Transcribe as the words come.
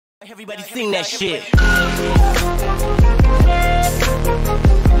Everybody sing that shit.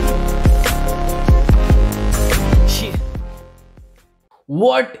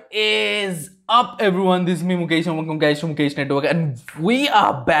 What is up, everyone? This is me, Mukesh, and welcome guys to Mukesh Network, and we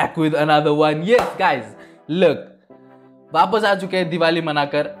are back with another one. Yes, guys, look, वापस आ चुके हैं Diwali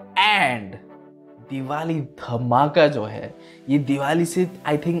मनाकर, and Diwali धमाका जो है, ये दिवाली से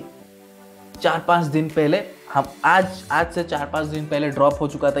I think 4-5 दिन पहले हम आज से 4-5 दिन पहले ड्रॉप हो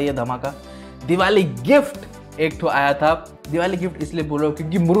चुका था ये धमाका। दिवाली गिफ्ट एक तो आया था। दिवाली गिफ्ट इसलिए बोल रहा हूँ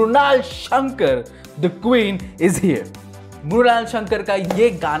क्योंकि Mrinal Shankar the queen is here. Mrinal Shankar का ये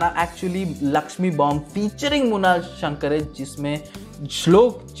गाना actually Lakshmi bomb featuring Mrinal Shankar है, जिसमें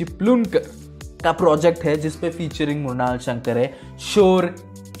श्लोक चिपलुनकर का प्रोजेक्ट है जिसपे फीचरिंग मृणाल शंकर है। शोर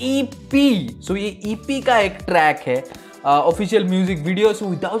ईपी, सो ये ईपी का एक ट्रैक है, official music video. So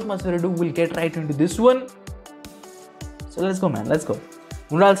without much further ado will get right into this one. So let's go man, let's go.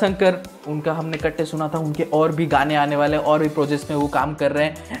 Mrinal Shankar, उनका हमने कट्टे सुना था, उनके और भी गाने आने वाले हैं, और भी प्रोजेक्ट्स में वो काम कर रहे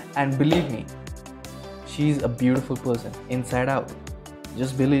हैं। And believe me, she is a beautiful person inside out.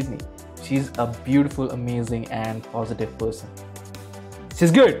 Just believe me, she is a beautiful, amazing and positive person. She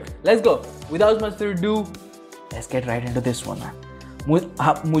is good. Let's go without much further ado, let's get right into this one man.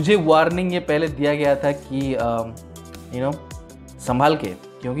 मुझे warning ये पहले दिया गया था कि you know संभाल के,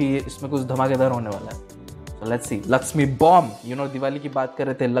 क्योंकि इसमें कुछ धमाकेदार होने वाला है। So let's see. Lakshmi bomb, you know Diwali की बात कर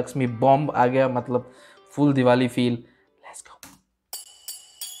रहे थे, लक्ष्मी बॉम्ब आ गया, मतलब full Diwali feel. Let's go.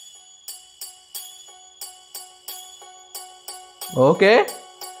 Okay,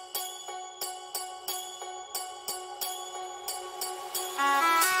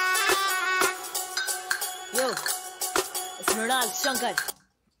 Yo, it's Mrinal Shankar.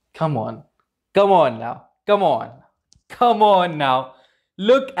 come on now, come on now.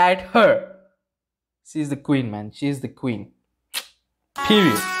 Look at her. She's the queen, man. She's the queen.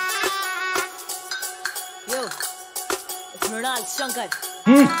 Period. Yo, it's Mrinal Shankar.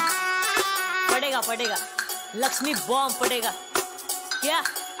 पड़ेगा Lakshmi bomb पड़ेगा क्या?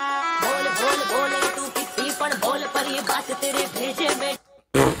 बोल तू कितनी पण बोल, पर ये बात तेरे भेजे में।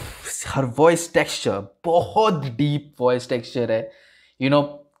 हर वॉइस टेक्सचर बहुत डीप वॉइस टेक्सचर है, यू नो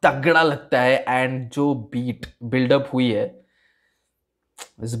तगड़ा लगता है। एंड जो बीट बिल्डअप हुई है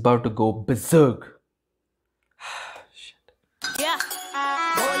is about to go berserk. क्या?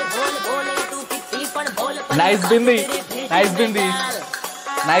 बोल तू कितनी पण बोल, Nice bindi, nice bindi,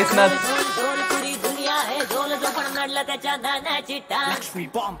 nice nuts. बोल पूरी दुनिया है झोल, जो पण नडला त्याच्या नानाची टांग। Laxmi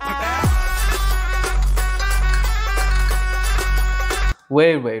Bomb.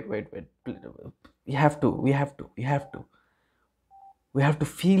 Wait. We have to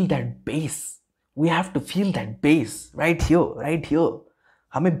feel that bass. We have to feel that bass right here.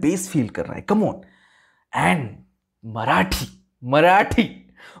 हमें बेस फील कर रहा है, कम ऑन। एंड मराठी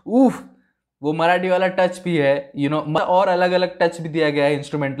उफ, वो मराठी वाला टच भी है, यू नो, और अलग अलग टच भी दिया गया है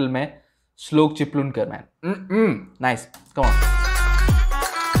इंस्ट्रूमेंटल में। श्लोक चिपलुनकर मैन, नाइस, कम ऑन।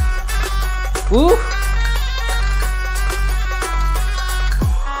 उफ,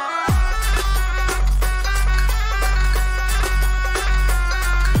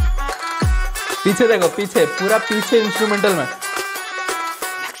 पीछे देखो, पीछे पूरा पीछे इंस्ट्रूमेंटल में।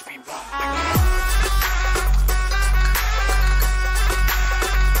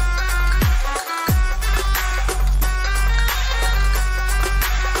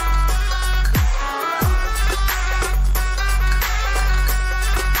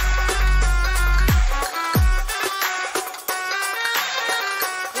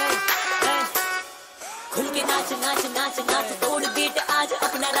 खुल के नाच तोड़ बीट आज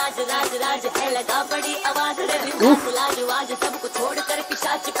अपना राज है, लगा बड़ी आवाज रे लाजवाज, सबको छोड़ कर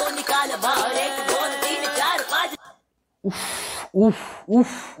पिशाच को निकाल बाहर। 1 2 3 4 5। उफ।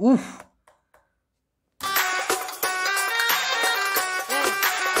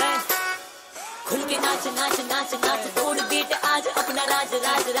 खुल के नाच तोड़ बीट आज अपना राज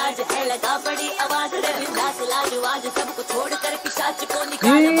है, लगा बड़ी आवाज रे लाजवाज, सबको छोड़ कर पिशाच को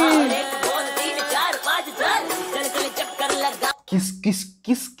निकाल बाहर। 1 2 3 4 5 चल चक्कर लगा।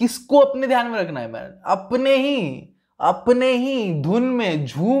 किसको अपने ध्यान में रखना है मैन? अपने ही धुन में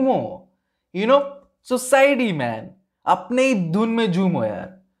झूमो, यू नो, सोसाइटी मैन, अपने ही धुन में झूमो यार,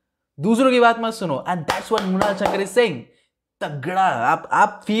 दूसरों की बात मत सुनो। And that's what Mrinal Shankar is saying. तगड़ा,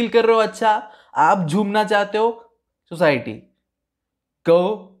 आप फील कर रहे हो, अच्छा आप झूमना चाहते हो, society go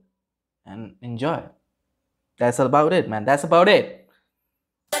and enjoy. That's about it man, that's about it.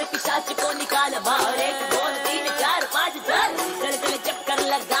 पिशाच को निकाल बाहर। 1 2 3 4 5 चल चक्कर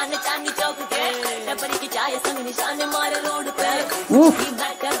लगाने चांदी चौक पे, टपरी की चाय संग निशाने मारे रोड पे।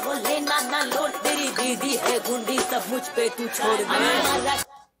 बैठकर बोले ना लोड, तेरी दीदी है गुंडी, सब मुझ पे तू छोड़ दे।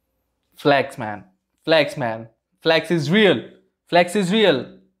 Flex man, flex man, flex is real, flex is real.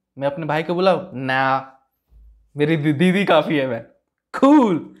 मैं अपने भाई को बोला ना, मेरी दीदी काफी है man.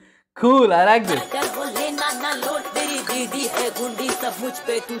 Cool cool, I like this. कर वो लेना ना लोड, तेरी दीदी है गुंडी, सब मुझ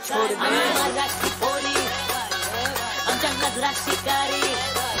पे तू छोड़ दे। मराठी बोली आमच्या नजरा शिकारी,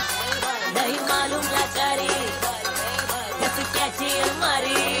 नहीं मालूम लाचारी, कैसे क्या चेल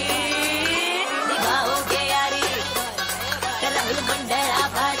मारी, निभाओगे यारी, कर राहुल मंडला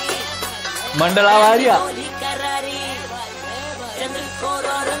भारी, मंडला वारिया, बोली करारी, चंद्रकोर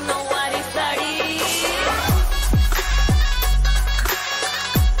और नौवारी साड़ी।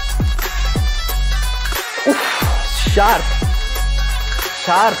 Sharp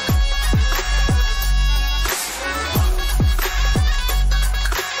sharp.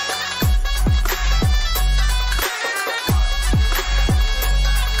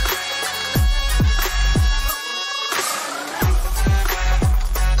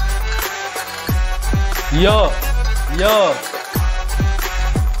 यो यो,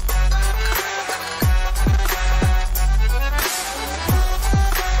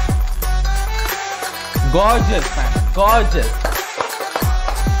 gorgeous man, gorgeous,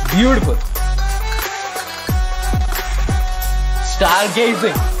 beautiful,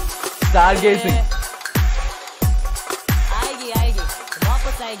 stargazing, stargazing. आएगी आएगी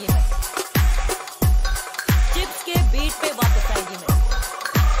वापस आएगी मैं, चिप्स के बीट पे वापस आएगी मैं।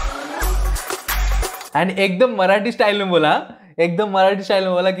 एंड एकदम मराठी स्टाइल में बोला, एकदम मराठी स्टाइल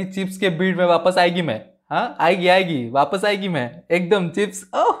में बोला कि चिप्स के बीट में वापस आएगी मैं। हाँ, आएगी आएगी, वापस आएगी मैं, एकदम chips.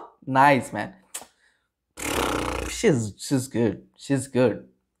 Oh nice man, she's good, she's good,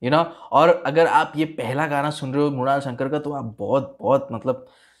 you know। और अगर आप ये पहला गाना सुन रहे हो मृणाल शंकर का, तो आप बहुत बहुत मतलब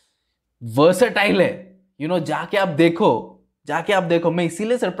वर्सेटाइल है, you know। जाके आप देखो। मैं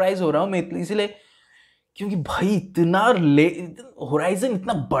इसीलिए सरप्राइज हो रहा हूँ, मैं इसीलिए, क्योंकि भाई इतना होराइजन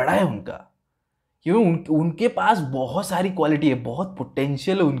इतना बड़ा है उनका, क्यों उनके पास बहुत सारी क्वालिटी है, बहुत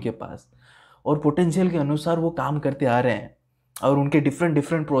पोटेंशियल है उनके पास, और पोटेंशियल के अनुसार वो काम करते आ रहे हैं। और उनके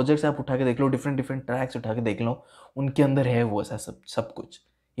डिफरेंट प्रोजेक्ट्स आप उठा के देख लो, डिफरेंट ट्रैक्स उठा के देख लो, उनके अंदर है वो ऐसा सब कुछ,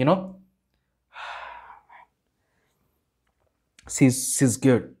 you know. she's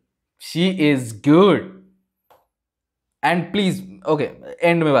good, she is good। And please, okay,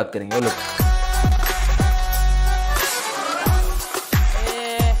 and में बात करेंगे। लोग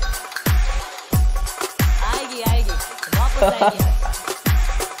आएगी आएगी वापस आएगी मैं,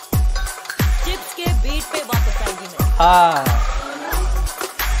 चिप्स के बीट पे वापस आएगी मैं। हाँ,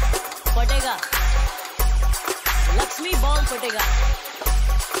 फटेगा लक्ष्मी बॉम्ब, फटेगा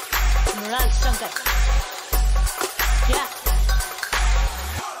मृणाल शंकर। क्या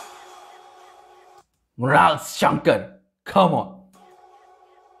Mrinal Shankar, come on।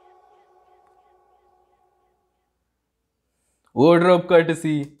 Wardrobe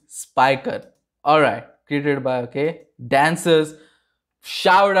courtesy Spiker, all right, created by dancers.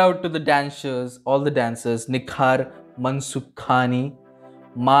 Shout out to the dancers, all the dancers: Nikhar Mansukhani,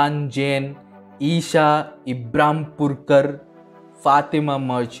 मान जैन, ईशा इब्रामपुरकर, फातिमा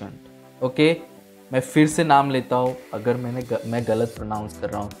मर्चेंट। ओके, मैं फिर से नाम लेता हूँ, अगर मैं गलत प्रोनाउंस कर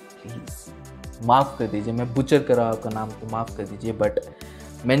रहा हूँ प्लीज़ माफ़ कर दीजिए, मैं बुचर कर रहा हूँ आपका नाम तो माफ़ कर दीजिए, बट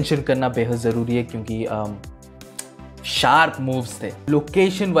मेंशन करना बेहद ज़रूरी है क्योंकि शार्प मूव्स थे।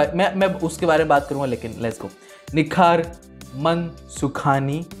 लोकेशन मैं उसके बारे में बात करूँगा, लेकिन लेट्स गो। निखार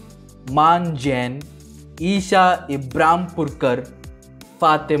मनसुखानी, मान Jain, Isha इब्रामपुरकर,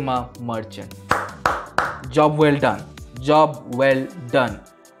 Fatima merchant. Job well done, job well done.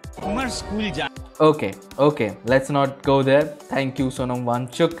 Okay, let's not go there. Thank you Sonam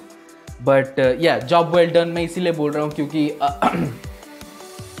Wanchuk, but yeah, job well done। मैं इसीलिए बोल रहा हूँ क्योंकि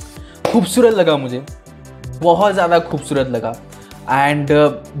खूबसूरत लगा मुझे, बहुत ज़्यादा खूबसूरत लगा। एंड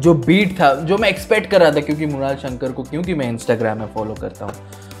जो बीट था, जो मैं एक्सपेक्ट कर रहा था, क्योंकि मृणाल शंकर को क्योंकि मैं इंस्टाग्राम में फॉलो करता हूँ,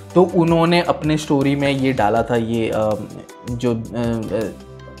 तो उन्होंने अपने स्टोरी में ये डाला था, ये जो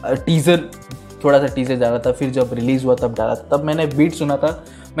टीज़र, थोड़ा सा टीज़र डाला था, फिर जब रिलीज़ हुआ तब डाला था, तब मैंने बीट सुना था।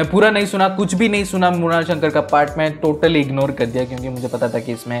 मैं पूरा नहीं सुना, कुछ भी नहीं सुना मृणाल शंकर का पार्ट, मैं टोटली इग्नोर कर दिया क्योंकि मुझे पता था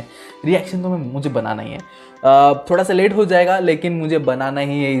कि इसमें रिएक्शन तो मुझे बनाना ही है। थोड़ा सा लेट हो जाएगा लेकिन मुझे बनाना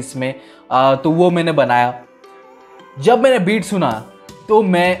ही है इसमें, तो वो मैंने बनाया। जब मैंने बीट सुना तो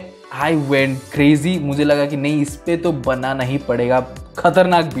आई वेंट क्रेजी, मुझे लगा कि नहीं, इस पे तो बनाना ही पड़ेगा,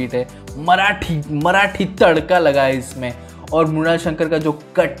 खतरनाक बीट है, मराठी तड़का लगा है इसमें। और मृणाल शंकर का जो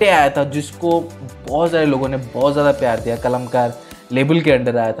कट्टे आया था, जिसको बहुत सारे लोगों ने बहुत ज़्यादा प्यार दिया, कलमकार लेबल के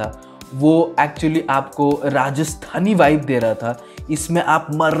अंडर आया था, वो एक्चुअली आपको राजस्थानी वाइब दे रहा था। इसमें आप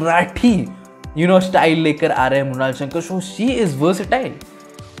मराठी स्टाइल लेकर आ रहे हैं Mrinal Shankar. So she is versatile.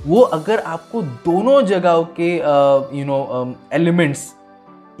 वो अगर आपको दोनों जगहों के एलिमेंट्स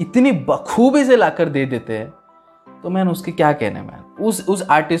इतनी बखूबी से लाकर दे देते हैं, तो मैन उसके क्या कहने मैन। उस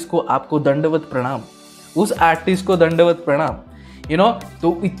आर्टिस्ट को आपको दंडवत प्रणाम, उस आर्टिस्ट को दंडवत प्रणाम, यू नो।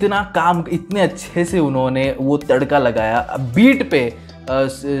 तो इतना काम इतने अच्छे से उन्होंने वो तड़का लगाया बीट पे।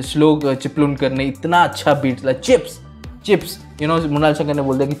 श्लोक चिपलुनकर ने इतना अच्छा beat La, chips you know, Mrinal Shankar ने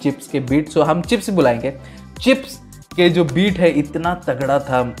बोल दिया कि चिप्स के बीट, सो हम चिप्स बुलाएंगे। चिप्स के जो बीट है इतना तगड़ा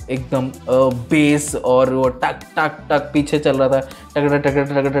था, एकदम बेस और वो टक टक टक पीछे चल रहा था, टकड़ा टकड़ा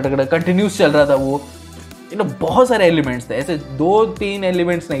टकड़ा टकड़ा कंटिन्यूस चल रहा था वो, यू नो। बहुत सारे एलिमेंट्स थे, ऐसे 2-3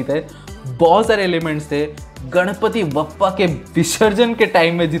 एलिमेंट्स नहीं थे, बहुत सारे एलिमेंट्स थे। गणपति बप्पा के विसर्जन के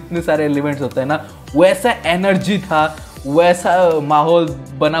टाइम में जितने सारे एलिमेंट्स होते हैं ना, वैसा एनर्जी था, वैसा माहौल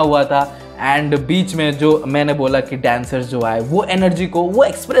बना हुआ था। एंड बीच में जो मैंने बोला कि डांसर्स जो आए वो एनर्जी को वो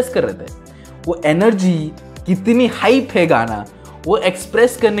एक्सप्रेस कर रहे थे। वो एनर्जी कितनी हाइप है गाना, वो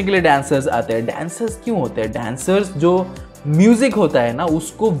एक्सप्रेस करने के लिए डांसर्स आते हैं। डांसर्स क्यों होते हैं? डांसर्स जो म्यूजिक होता है ना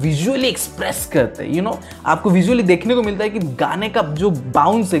उसको विजुअली एक्सप्रेस करते हैं, यू नो। आपको विजुअली देखने को मिलता है कि गाने का जो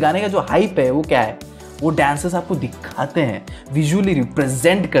बाउंस है, गाने का जो हाइप है वो क्या है, वो डांसर्स आपको दिखाते हैं, विजुअली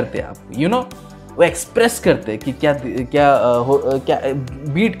रिप्रेजेंट करते हैं आपको, यू नो। वो एक्सप्रेस करते हैं कि क्या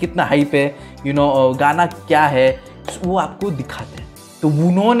बीट कितना हाइप है, यू नो, गाना क्या है, वो आपको दिखाते हैं। तो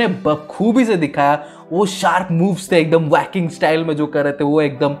उन्होंने बखूबी से दिखाया। वो शार्प मूव्स थे, एकदम वैकिंग स्टाइल में जो कर रहे थे वो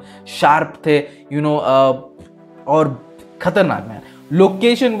एकदम शार्प थे, यू नो, और खतरनाक है।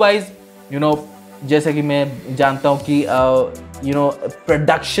 लोकेशन वाइज, यू नो, जैसे कि मैं जानता हूँ कि यू नो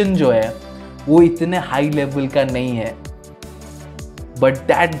प्रोडक्शन जो है वो इतने हाई लेवल का नहीं है, but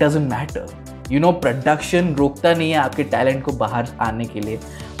that doesn't matter, you know. Production रोकता नहीं है आपके टैलेंट को बाहर आने के लिए।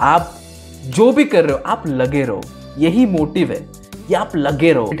 आप जो भी कर रहे हो आप लगे रहो, यही मोटिव है कि आप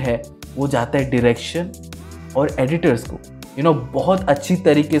लगे रहो। है वो जाता है डायरेक्शन और एडिटर्स को, यू नो, बहुत अच्छी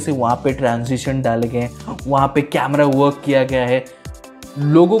तरीके से वहाँ पे ट्रांजिशन डाले गए, वहाँ पे कैमरा वर्क किया गया है।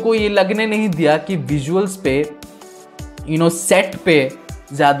 लोगों को ये लगने नहीं दिया कि विजुअल्स पे, यू नो, सेट पे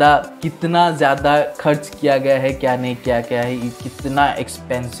कितना ज़्यादा खर्च किया गया है, क्या नहीं किया गया है, कितना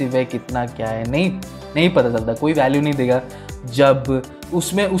एक्सपेंसिव है, कितना क्या है, नहीं पता चलता। कोई वैल्यू नहीं देगा जब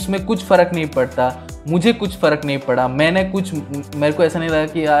उसमें कुछ फ़र्क नहीं पड़ता। मुझे कुछ फ़र्क नहीं पड़ा, मेरे को ऐसा नहीं लगा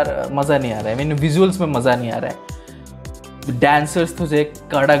कि यार मज़ा नहीं आ रहा है, मैंने विजुअल्स में मज़ा नहीं आ रहा है। डांसर्स तो जो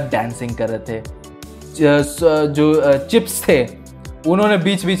कड़क डांसिंग कर रहे थे, जो चिप्स थे उन्होंने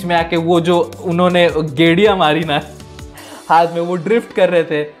बीच बीच में आके वो जो उन्होंने गेड़ियाँ मारी ना हाथ में, वो ड्रिफ्ट कर रहे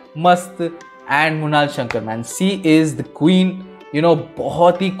थे मस्त। And Mrinal Shankar man, C is the queen, you know.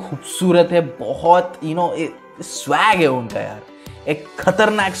 बहुत ही खूबसूरत है, बहुत, यू नो, स्वैग है उनका यार, एक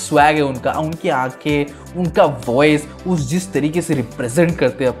खतरनाक स्वैग है उनका। उनकी आंखें, उनका वॉइस, उस जिस तरीके से रिप्रेजेंट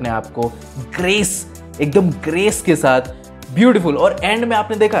करते हैं अपने आप को, ग्रेस, एकदम ग्रेस के साथ, ब्यूटीफुल। और एंड में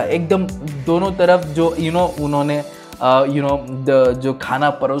आपने देखा एकदम दोनों तरफ जो, यू नो, उन्होंने यू नो जो खाना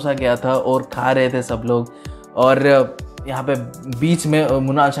परोसा गया था और खा रहे थे सब लोग, और यहाँ पे बीच में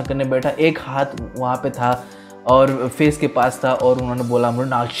मृणाल शंकर ने बैठा, एक हाथ वहाँ पे था और फेस के पास था, और उन्होंने बोला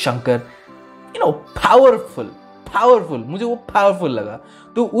Mrinal Shankar, you know, powerful, मुझे वो पावरफुल लगा।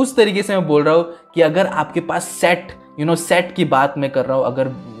 तो उस तरीके से मैं बोल रहा हूँ कि अगर आपके पास सेट, यू नो, सेट की बात मैं कर रहा हूँ,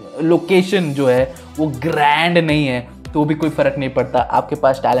 अगर लोकेशन जो है वो ग्रैंड नहीं है तो भी कोई फ़र्क नहीं पड़ता। आपके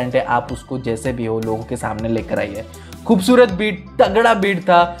पास टैलेंट है, आप उसको जैसे भी हो लोगों के सामने लेकर आइए। खूबसूरत बीट, तगड़ा बीट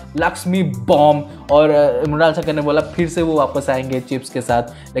था, लक्ष्मी बॉम्ब। और मृणाल शंकर ने बोला फिर से वो वापस आएंगे चिप्स के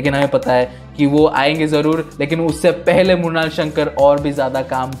साथ, लेकिन हमें पता है कि वो आएंगे ज़रूर, लेकिन उससे पहले मृणाल शंकर और भी ज़्यादा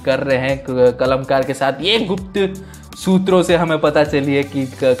काम कर रहे हैं कलमकार के साथ। ये गुप्त सूत्रों से हमें पता चली है कि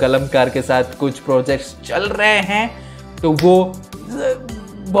कलमकार के साथ कुछ प्रोजेक्ट्स चल रहे हैं, तो वो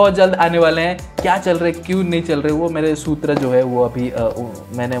बहुत जल्द आने वाले हैं। क्या चल रहे, क्यों नहीं चल रहे, वो मेरे सूत्र जो है वो अभी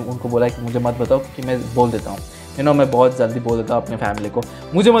मैंने उनको बोला कि मुझे मत बताओ, क्योंकि मैं बोल देता हूँ, यू नो, मैं बहुत जल्दी बोल देता हूँ अपने फैमिली को,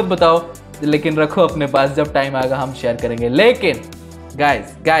 मुझे मत बताओ, लेकिन रखो अपने पास, जब टाइम आएगा हम शेयर करेंगे। लेकिन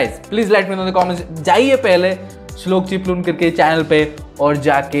guys please let me know in the comments. जाइए पहले श्लोक चिपलुनकर के चैनल पे और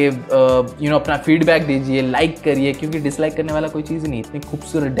जाके यू नो अपना फीडबैक दीजिए, लाइक करिए, क्योंकि डिसलाइक करने वाला कोई चीज़ नहीं। इतने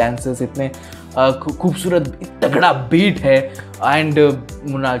खूबसूरत डांसर्स, इतने खूबसूरत तगड़ा बीट है, एंड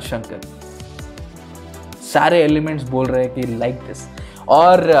मृणाल शंकर, सारे एलिमेंट्स बोल रहे हैं कि लाइक दिस।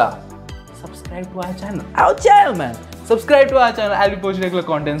 और subscribe to our channel man, subscribe to our channel. I'll be posting regular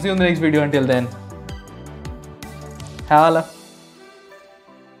content. See you in the next video. Until then, hala.